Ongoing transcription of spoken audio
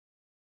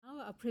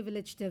are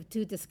privileged to have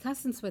two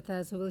discussants with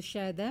us who will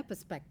share their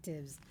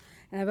perspectives.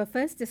 And our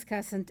first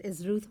discussant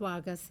is Ruth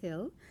Vargas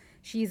Hill.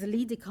 She is a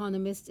lead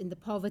economist in the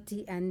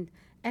Poverty and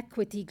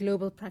Equity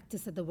Global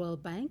Practice at the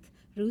World Bank.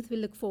 Ruth, we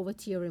look forward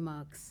to your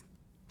remarks.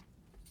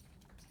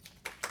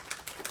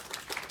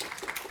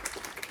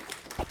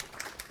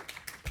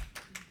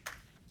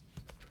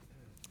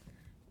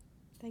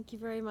 Thank you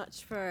very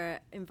much for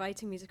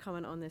inviting me to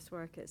comment on this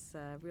work. It's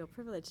a real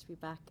privilege to be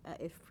back at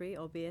IFPRI,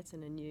 albeit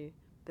in a new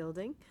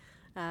building,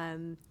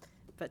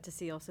 but to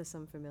see also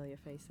some familiar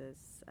faces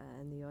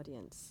in the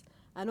audience.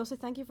 And also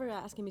thank you for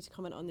asking me to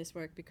comment on this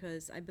work,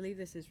 because I believe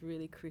this is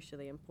really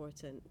crucially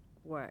important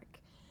work.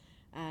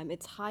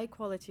 It's high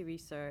quality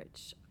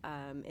research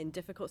in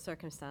difficult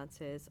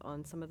circumstances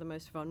on some of the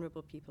most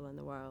vulnerable people in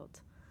the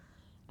world.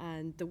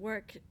 And the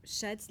work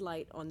sheds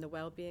light on the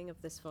well-being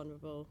of this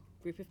vulnerable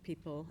group of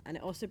people, and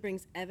it also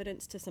brings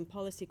evidence to some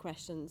policy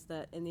questions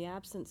that, in the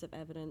absence of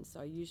evidence,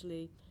 are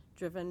usually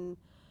driven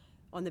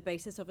on the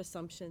basis of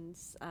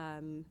assumptions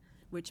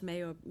which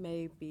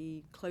may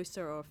be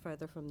closer or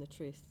further from the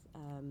truth,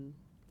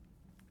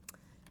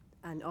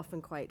 and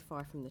often quite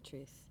far from the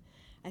truth.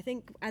 I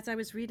think as I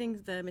was reading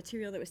the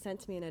material that was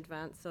sent to me in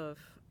advance of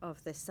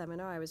this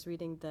seminar, I was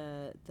reading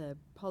the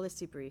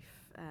policy brief,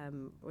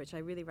 which I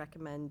really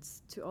recommend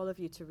to all of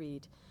you to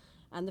read.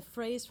 And the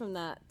phrase from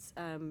that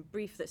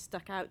brief that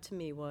stuck out to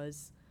me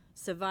was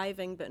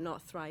surviving but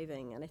not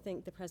thriving. And I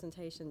think the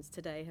presentations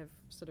today have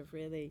sort of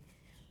really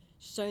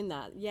shown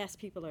that. Yes,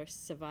 people are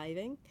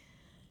surviving.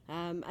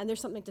 And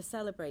there's something to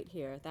celebrate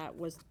here. That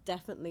was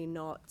definitely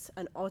not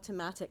an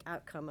automatic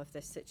outcome of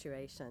this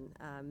situation.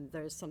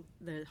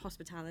 The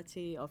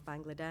hospitality of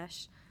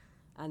Bangladesh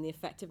and the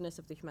effectiveness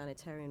of the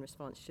humanitarian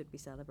response should be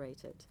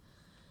celebrated.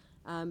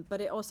 But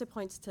it also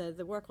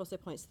the work also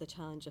points to the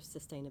challenge of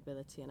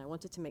sustainability, and I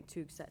wanted to make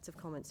two sets of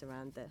comments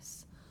around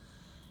this.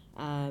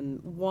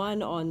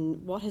 One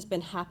on what has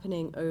been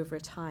happening over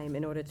time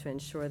in order to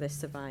ensure this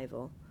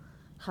survival.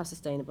 How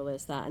sustainable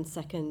is that? And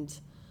second,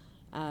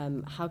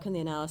 how can the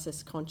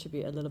analysis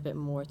contribute a little bit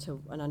more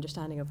to an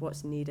understanding of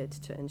what's needed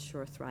to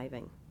ensure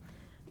thriving,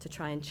 to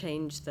try and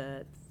change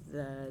the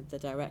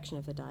direction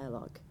of the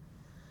dialogue?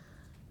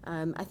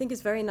 I think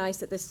it's very nice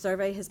that this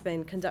survey has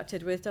been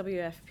conducted with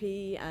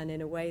WFP and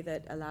in a way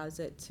that allows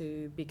it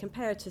to be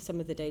compared to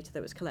some of the data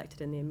that was collected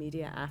in the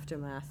immediate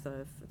aftermath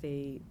of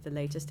the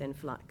latest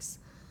influx.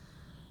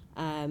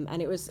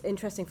 And it was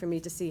interesting for me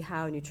to see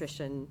how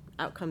nutrition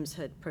outcomes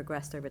had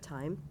progressed over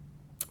time.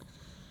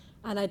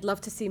 And I'd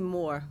love to see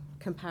more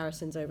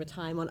comparisons over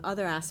time on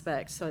other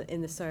aspects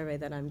in the survey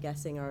that I'm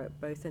guessing are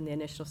both in the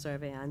initial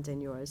survey and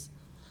in yours.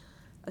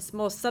 A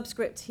small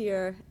subscript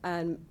here,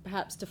 and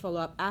perhaps to follow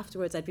up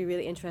afterwards, I'd be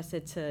really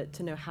interested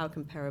to know how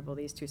comparable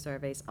these two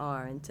surveys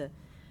are, and to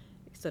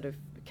sort of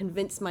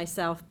convince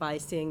myself by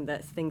seeing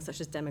that things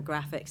such as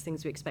demographics,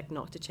 things we expect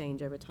not to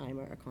change over time,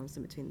 are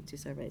constant between the two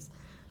surveys.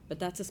 But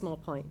that's a small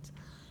point.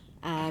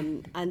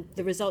 And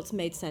the results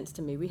made sense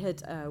to me. We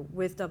had,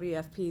 with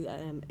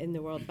WFP in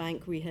the World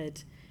Bank, we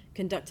had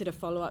conducted a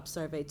follow-up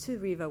survey to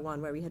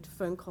REVA-1 where we had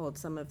phone called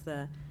some of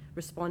the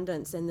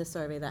respondents in the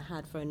survey that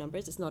had phone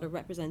numbers. It's not a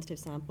representative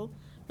sample,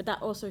 but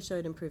that also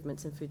showed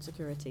improvements in food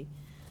security.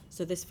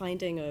 So this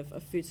finding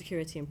of food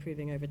security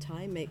improving over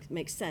time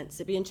makes sense.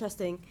 It'd be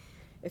interesting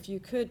if you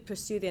could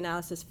pursue the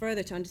analysis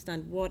further to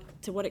understand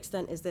to what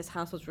extent is this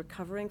households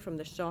recovering from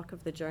the shock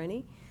of the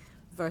journey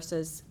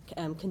versus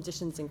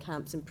conditions in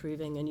camps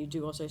improving, and you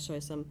do also show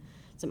some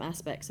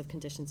aspects of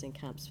conditions in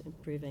camps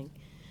improving.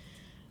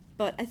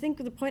 But I think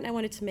the point I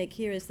wanted to make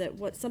here is that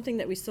something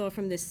that we saw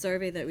from this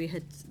survey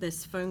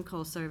this phone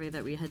call survey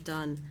that we had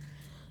done,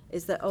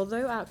 is that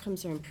although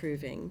outcomes are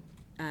improving,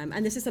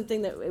 and this is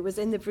something that it was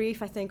in the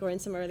brief, I think, or in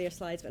some earlier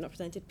slides but not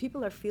presented,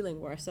 people are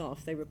feeling worse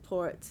off. They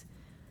report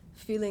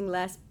feeling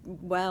less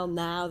well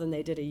now than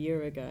they did a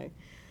year ago.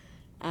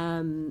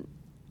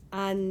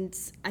 And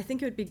I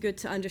think it would be good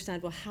to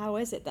understand, well, how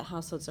is it that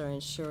households are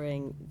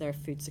ensuring their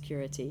food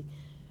security?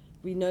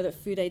 We know that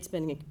food aid's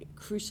been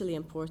crucially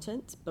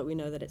important, but we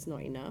know that it's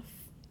not enough.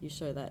 You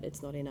show that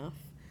it's not enough.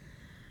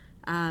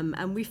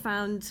 And we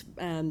found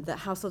that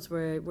households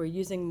were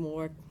using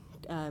more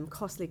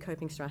costly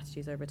coping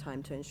strategies over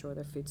time to ensure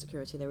their food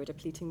security. They were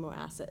depleting more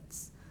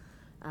assets.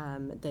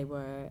 They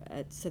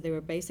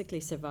were basically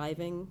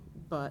surviving,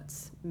 but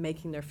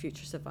making their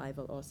future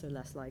survival also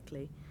less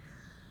likely.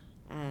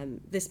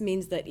 This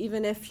means that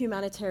even if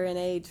humanitarian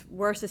aid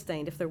were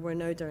sustained, if there were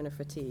no donor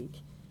fatigue,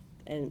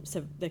 and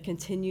so the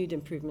continued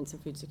improvements in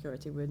food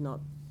security would not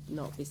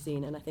be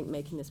seen, and I think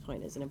making this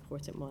point is an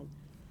important one.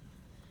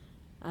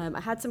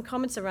 I had some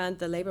comments around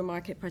the labour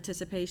market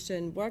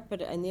participation work,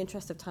 but in the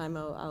interest of time,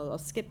 I'll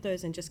skip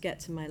those and just get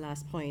to my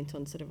last point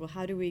on sort of, well,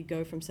 how do we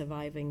go from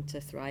surviving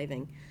to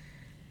thriving?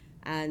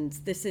 And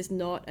this is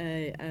not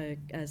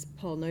as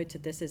Paul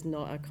noted, this is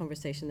not a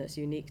conversation that's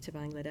unique to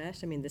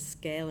Bangladesh. I mean, the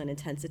scale and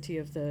intensity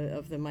of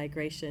the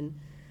migration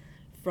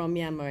from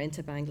Myanmar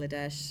into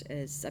Bangladesh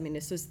is, I mean,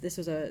 this was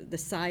the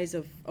size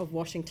of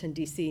Washington,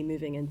 D.C.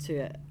 moving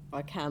into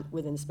a camp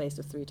within the space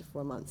of 3 to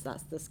 4 months.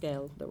 That's the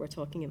scale that we're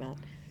talking about.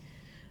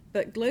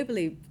 But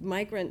globally,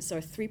 migrants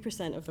are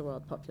 3% of the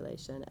world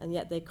population, and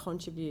yet they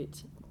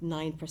contribute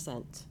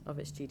 9% of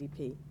its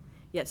GDP.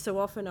 Yet so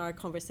often our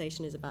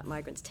conversation is about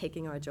migrants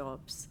taking our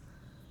jobs.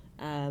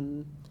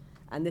 And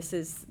this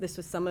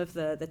was some of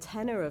the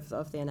tenor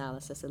of the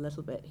analysis a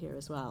little bit here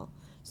as well.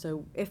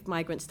 So if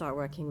migrants start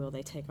working, will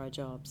they take our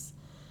jobs?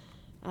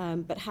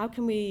 But how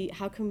can we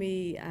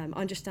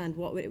understand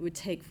what it would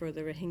take for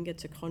the Rohingya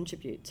to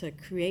contribute, to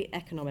create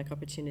economic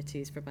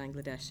opportunities for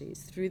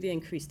Bangladeshis through the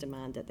increased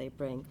demand that they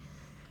bring,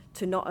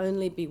 to not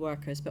only be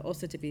workers, but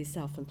also to be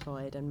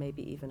self-employed and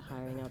maybe even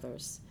hiring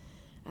others?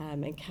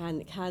 And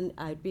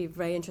I'd be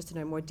very interested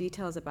in more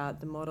details about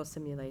the model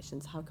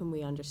simulations. How can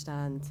we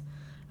understand,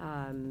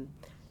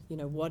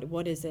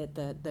 what is it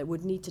that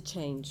would need to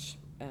change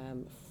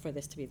for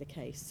this to be the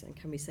case? And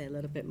can we say a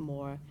little bit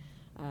more,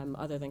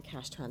 other than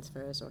cash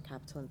transfers or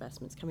capital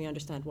investments? Can we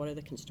understand what are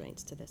the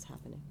constraints to this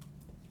happening?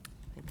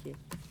 Thank you.